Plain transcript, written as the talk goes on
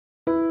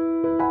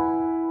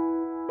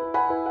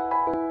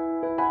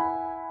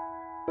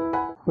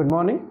Good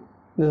morning.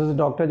 This is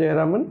Dr.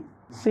 Jayaraman,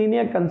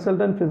 Senior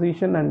Consultant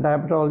Physician and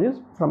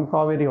Diabetologist from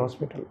Kauvery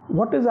Hospital.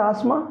 What is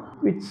asthma?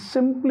 It's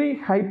simply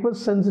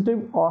hypersensitive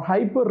or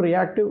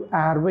hyperreactive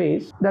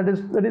airways. That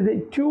is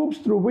the tubes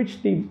through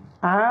which the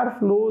air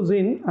flows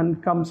in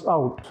and comes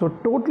out. So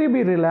totally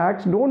be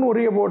relaxed. Don't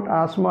worry about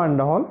asthma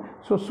and all.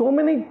 So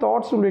many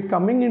thoughts will be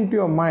coming into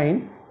your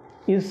mind.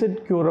 Is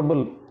it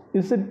curable?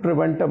 Is it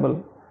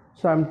preventable?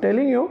 So I'm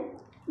telling you,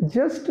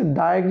 just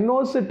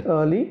diagnose it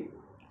early,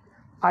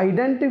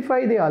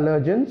 identify the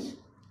allergens,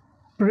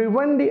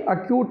 prevent the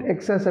acute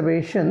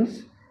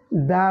exacerbations,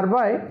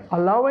 thereby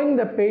allowing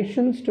the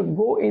patients to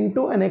go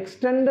into an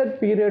extended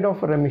period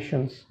of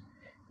remissions.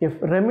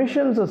 If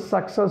remissions is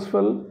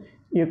successful,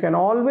 you can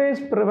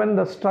always prevent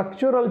the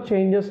structural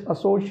changes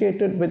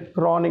associated with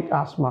chronic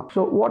asthma.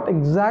 So what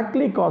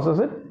exactly causes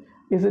it?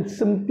 Is it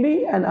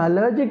simply an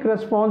allergic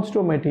response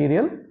to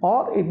material,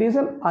 or it is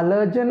an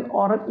allergen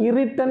or an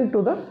irritant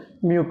to the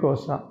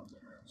mucosa?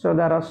 So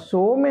there are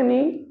so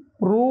many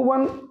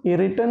proven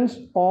irritants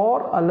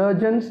or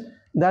allergens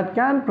that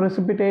can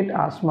precipitate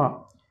asthma,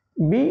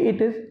 be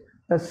it is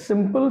a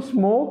simple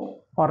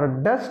smoke or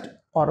a dust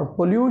or a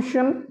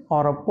pollution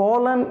or a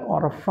pollen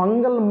or a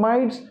fungal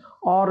mites,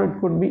 or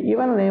it could be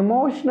even an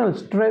emotional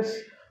stress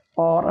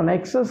or an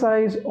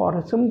exercise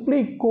or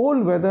simply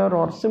cold weather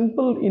or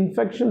simple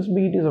infections,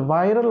 be it is a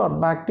viral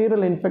or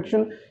bacterial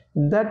infection,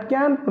 that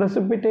can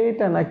precipitate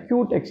an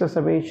acute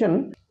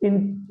exacerbation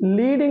in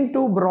leading to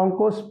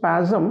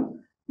bronchospasm,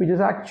 which is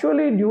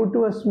actually due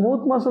to a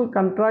smooth muscle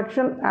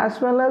contraction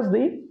as well as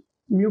the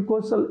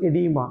mucosal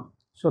edema.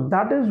 So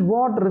that is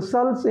what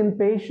results in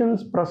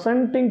patients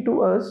presenting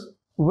to us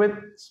with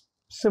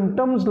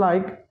symptoms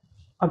like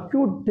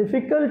acute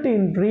difficulty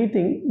in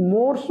breathing,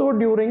 more so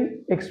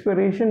during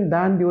expiration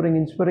than during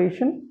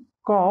inspiration,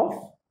 cough.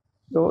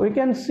 So you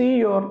can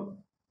see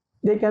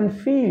they can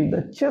feel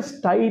the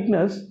chest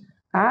tightness,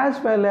 as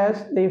well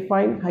as they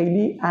find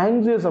highly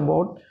anxious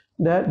about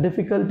the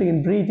difficulty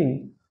in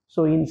breathing.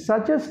 So in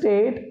such a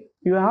state,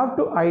 you have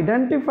to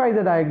identify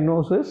the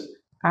diagnosis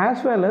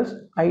as well as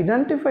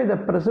identify the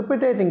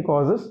precipitating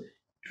causes,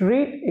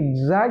 treat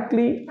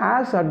exactly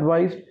as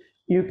advised.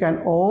 You can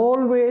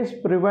always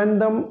prevent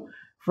them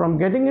from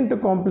getting into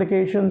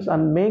complications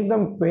and make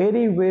them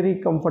very, very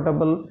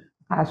comfortable,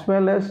 as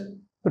well as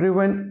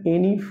prevent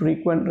any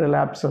frequent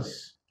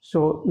relapses.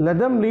 So let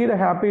them lead a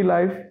happy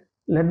life.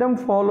 Let them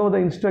follow the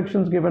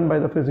instructions given by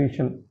the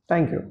physician.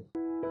 Thank you.